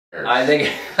I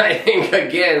think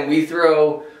again we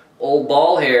throw old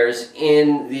ball hairs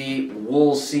in the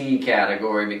we'll see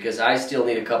category because I still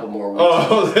need a couple more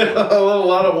we'll sees. A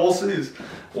lot of we'll sees.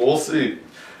 We'll see.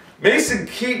 Mason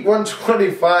Keat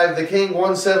 125, the King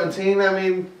 117. I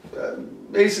mean,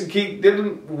 Mason Keat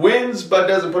wins but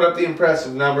doesn't put up the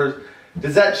impressive numbers.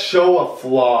 Does that show a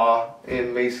flaw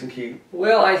in Mason Keat?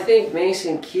 Well, I think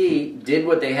Mason Keat did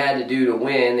what they had to do to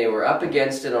win. They were up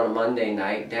against it on a Monday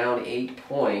night, down 8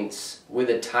 points with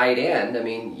a tight end. I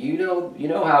mean, you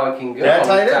know how it can go. That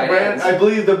tight end, Brand, I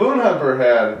believe the Boone Humper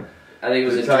had. I think it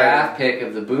was a draft pick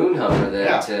of the Boone Humper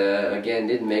that, again,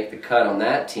 didn't make the cut on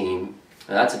that team.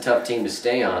 Now, that's a tough team to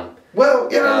stay on.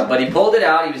 Well, you know. But he pulled it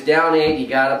out. He was down 8. He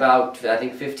got about, I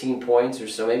think, 15 points or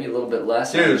so, maybe a little bit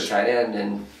less on the tight end.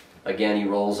 And again, he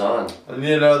rolls on. And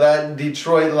you know, that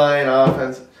Detroit Lion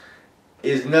offense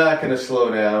is not going to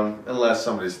slow down unless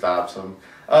somebody stops him.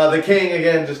 The King,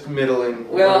 again, just middling.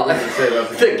 Well,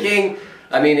 the King,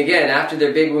 I mean, again, after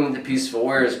their big win with the Peaceful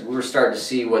Warriors, we're starting to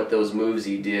see what those moves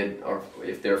he did, or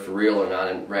if they're for real or not.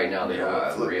 And right now, they don't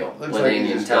look for real.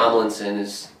 LaDainian Tomlinson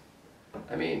is,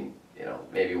 I mean, you know,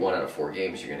 maybe 1 out of 4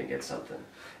 games you're going to get something.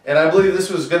 And I believe this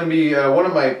was going to be one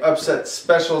of my upset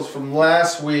specials from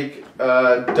last week.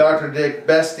 Dr. Dick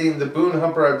besting the Boone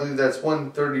Humper. I believe that's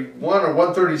 131 or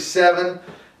 137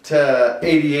 to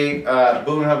 88.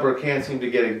 Boone Humper can't seem to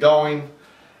get it going.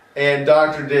 And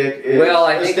Dr. Dick is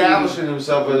establishing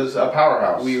himself as a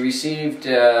powerhouse. We received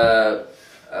a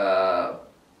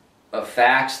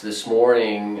fax this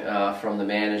morning from the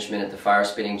management at the Fire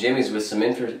Spitting Jimmy's with some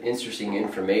interesting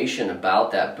information about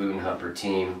that Boone Humper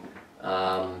team.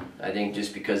 I think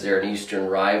just because they're an Eastern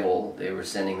rival, they were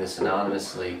sending this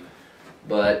anonymously.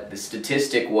 But the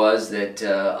statistic was that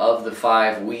of the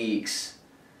 5 weeks,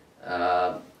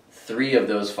 3 of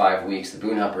those 5 weeks, the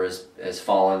Boone Humper has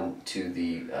fallen to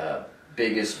the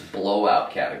biggest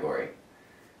blowout category.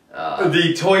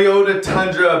 The Toyota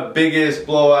Tundra biggest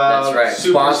blowout. That's right.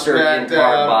 Sponsored in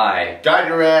part by. Got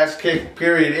your ass kicked,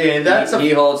 period. And that's he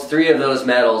holds 3 of those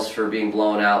medals for being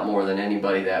blown out more than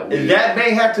anybody that week. That may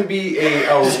have to be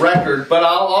a record, but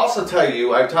I'll also tell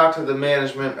you, I've talked to the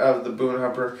management of the Boone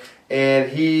Humper, and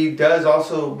he does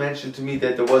also mention to me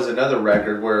that there was another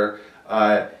record where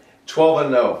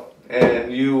 12-0,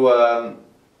 and you.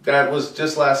 That was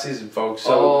just last season, folks.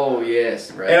 So,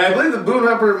 yes, right. And I believe the Boone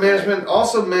Humper management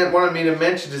also wanted me to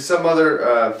mention to some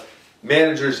other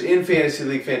managers in Fantasy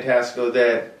League Fantastico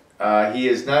that he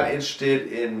is not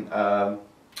interested in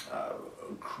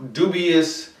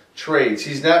dubious trades.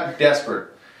 He's not desperate.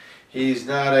 He's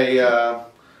not a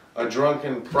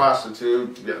drunken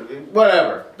prostitute.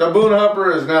 Whatever. The Boone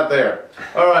Humper is not there.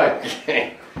 All right.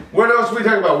 Okay. What else are we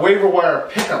talking about? Waiver wire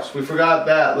pickups. We forgot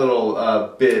that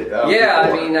little bit. Yeah,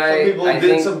 before. I mean, some people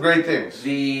did some great things.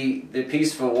 The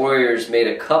Peaceful Warriors made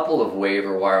a couple of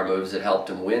waiver wire moves that helped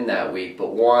them win that week,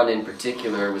 but one in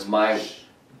particular was my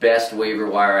best waiver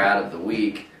wire out of the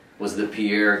week was the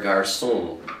Pierre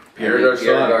Garçon. Pierre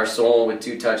Garçon with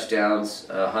 2 touchdowns,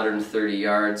 130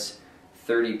 yards,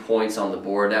 30 points on the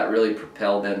board. That really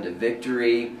propelled them to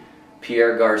victory.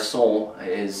 Pierre Garçon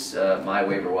is my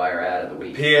waiver wire ad of the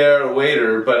week. Pierre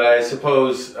Waiter, but I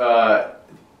suppose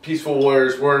Peaceful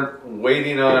Warriors weren't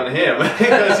waiting on him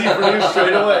because he produced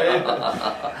straight away.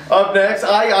 Up next,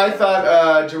 I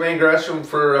thought Jermaine Gresham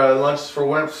for Lunches for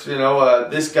Wimps. You know,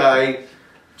 this guy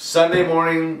Sunday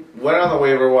morning went on the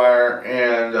waiver wire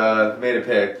and made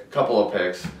a couple of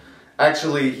picks.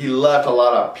 Actually, he left a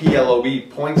lot of PLOB,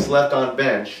 points left on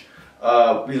bench.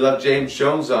 We left James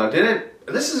Jones on.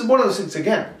 This is one of those things,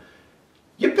 again,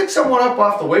 you pick someone up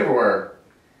off the waiver wire,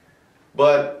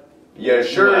 but you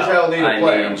sure as hell need to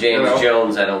play him. James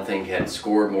Jones, I don't think, had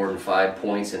scored more than 5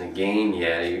 points in a game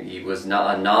yet. He was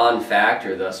not a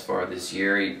non-factor thus far this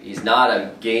year. He's not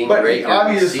a game-breaker. But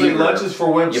obviously, Lunches for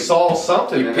Wimps saw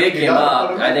something. You pick him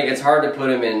up. I think it's hard to put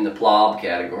him in the plob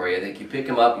category. I think you pick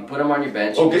him up, you put him on your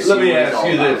bench. Okay, let me ask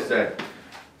you this then.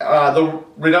 The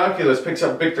Redonkulous picks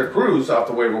up Victor Cruz off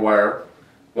the waiver wire.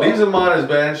 Leaves him on his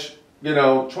bench,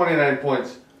 29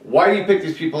 points. Why do you pick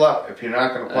these people up if you're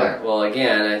not going to play them? Well,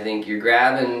 again, I think you're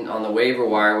grabbing on the waiver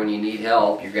wire when you need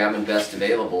help. You're grabbing best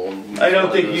available. I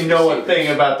don't think you know a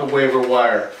thing about the waiver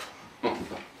wire. All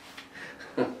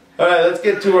right, let's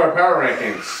get to our power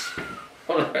rankings.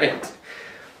 All right.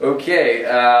 Okay,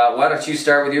 why don't you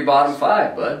start with your bottom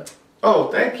 5, bud?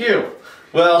 Oh, thank you.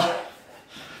 Well,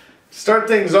 start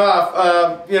things off,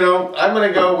 I'm going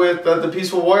to go with the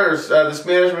Peaceful Warriors. This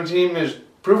management team has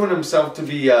proven himself to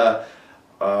be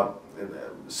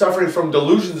suffering from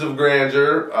delusions of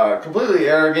grandeur, completely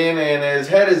arrogant, and his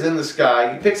head is in the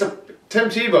sky. He picks up Tim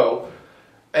Tebow,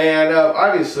 And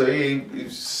obviously,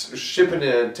 he's shipping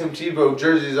Tim Tebow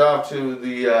jerseys off to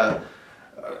the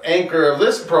anchor of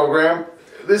this program.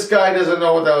 This guy doesn't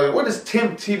know what is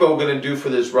Tim Tebow going to do for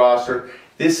this roster.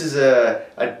 This is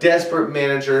a desperate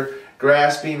manager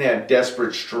grasping at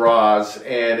desperate straws,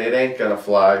 and it ain't going to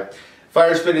fly.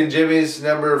 Fire Spitting Jimmy's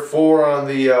number 4 on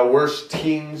the worst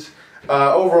teams.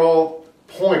 Overall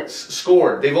points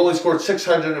scored. They've only scored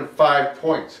 605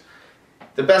 points.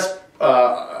 The best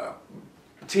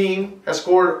team has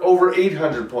scored over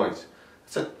 800 points.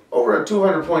 It's over a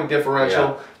 200-point differential.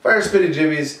 Yeah. Fire Spitting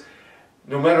Jimmy's,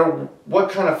 no matter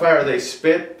what kind of fire they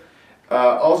spit,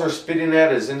 all they're spitting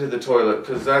at is into the toilet,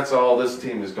 because that's all this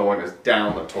team is going, is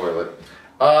down the toilet.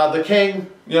 The King,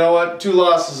 you know what, 2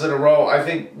 losses in a row. I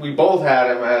think we both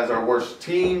had him as our worst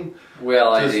team.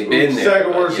 Well, they've been there.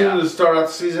 Second worst team to start off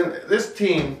the season. This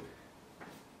team,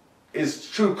 its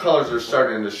true colors are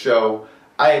starting to show.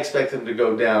 I expect them to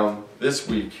go down this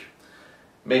week,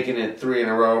 making it 3 in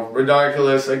a row.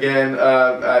 Ridiculous again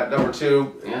at number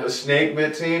 2. Yeah. A snake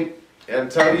bit team.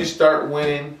 Until you start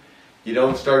winning, you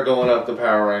don't start going up the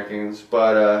power rankings.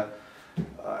 But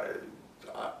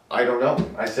I don't know.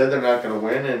 I said they're not going to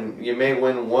win, and you may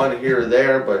win one here or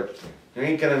there, but you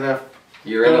ain't going enough.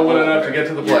 You're in a win hole enough there. to get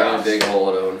to the You're in playoffs. a big hole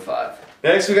at 0-5.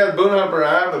 Next, we got Boone Humper.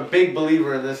 I'm a big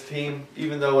believer in this team,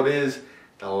 even though it is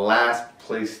the last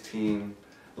place team,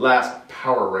 last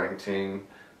power rank team,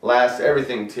 last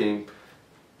everything team.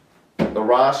 The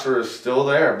roster is still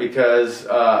there because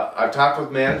I've talked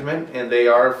with management, and they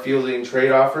are fielding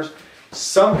trade offers.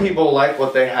 Some people like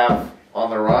what they have on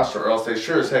their roster, or else they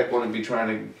sure as heck wouldn't be trying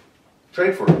to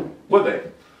trade for it, would they?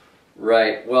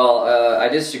 Right. Well, I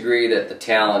disagree that the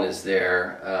talent is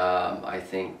there. I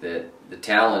think that the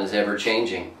talent is ever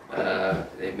changing.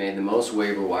 They've made the most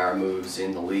waiver wire moves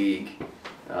in the league,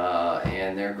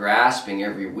 and they're grasping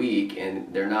every week,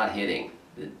 and they're not hitting.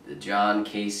 The John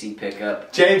Casey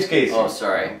pickup. James Casey. Oh,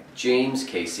 sorry, James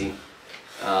Casey.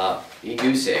 He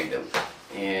goose-egged them,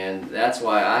 and that's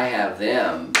why I have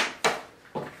them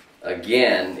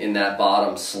again in that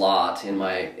bottom slot in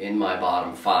my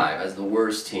bottom 5 as the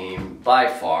worst team by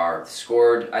far.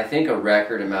 Scored, I think, a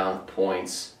record amount of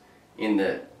points in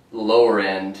the lower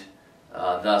end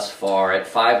thus far at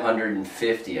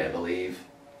 550, I believe.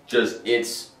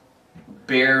 It's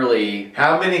barely.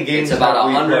 How many games? It's about have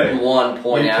we 101 played?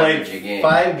 point we average played a game.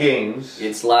 5 games.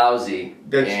 It's lousy.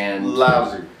 That's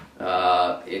lousy.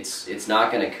 It's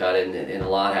not going to cut it, and a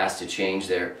lot has to change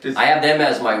there. I have them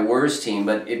as my worst team,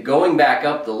 but going back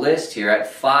up the list here, at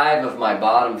 5 of my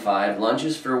bottom 5,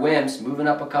 Lunches for Wimps, moving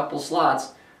up a couple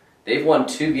slots. They've won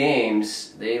 2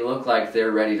 games. They look like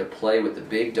they're ready to play with the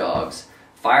big dogs.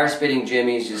 Fire Spitting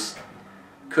Jimmy's just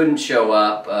couldn't show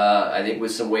up, I think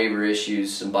with some waiver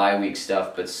issues, some bye week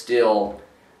stuff, but still,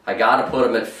 I got to put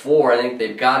them at 4. I think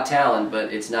they've got talent,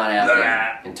 but it's not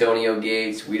happening. Antonio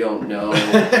Gates, we don't know.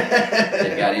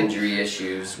 They've got injury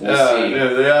issues. We'll see. Yeah,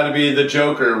 they ought to be the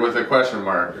Joker with a question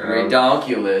mark.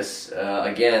 Redonkulous.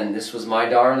 Again, this was my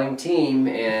darling team,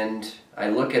 and I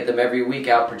look at them every week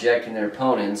out projecting their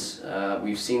opponents.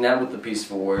 We've seen that with the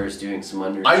Peaceful Warriors doing some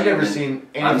underachievement. I've never seen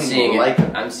anything like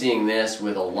it. I'm seeing this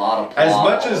with a lot of As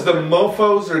much as the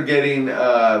mofos are getting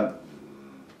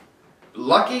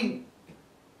lucky,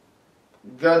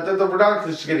 the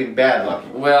Redonkulous are getting bad lucky.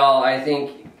 Well, I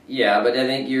think, yeah, but I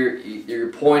think your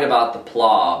point about the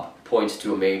plob points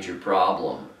to a major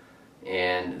problem,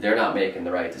 and they're not making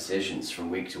the right decisions from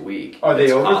week to week. Are they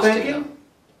It's costing overthinking? them.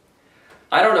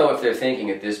 I don't know if they're thinking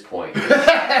at this point.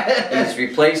 He's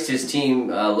replaced his team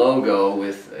logo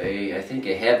with I think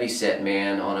a heavy-set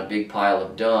man on a big pile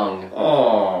of dung.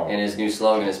 Oh. And his new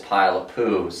slogan is "Pile of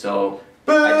Poo." So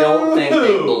I don't think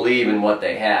they believe in what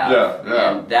they have,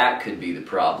 and that could be the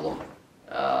problem.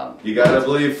 You gotta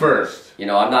believe first. You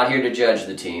know, I'm not here to judge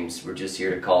the teams. We're just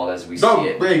here to call it as we see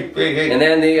it. Hey. And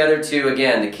then the other 2,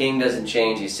 again, the King doesn't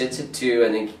change. He sits at 2.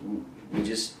 I think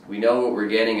we know what we're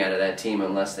getting out of that team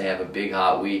unless they have a big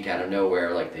hot week out of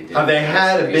nowhere like they did. Have they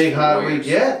had a big hot week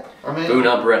yet? I mean, Boone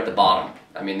Humper at the bottom.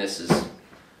 I mean, this is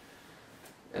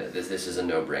a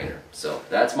no-brainer. So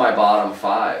that's my bottom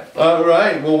 5. All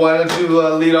right. Well, why don't you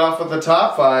lead off with the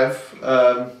top 5?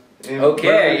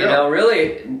 Okay, you know,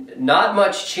 really not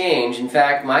much change. In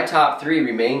fact, my top 3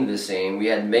 remained the same. We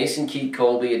had Mason, Keith,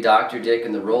 Colby, and Dr. Dick,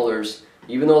 and the Rollers.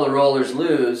 Even though the Rollers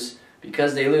lose,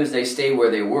 because they lose, they stay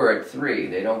where they were at 3.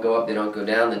 They don't go up, they don't go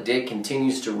down. The Dick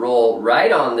continues to roll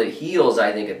right on the heels,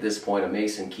 I think, at this point of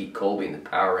Mason, Keith, Colby in the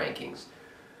power rankings.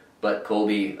 But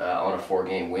Colby on a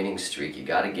 4-game winning streak, you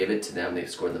got to give it to them. They've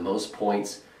scored the most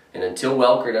points, and until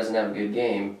Welker doesn't have a good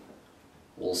game,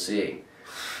 we'll see.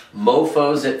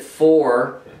 Mofos at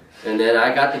 4, and then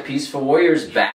I got the Peaceful Warriors back.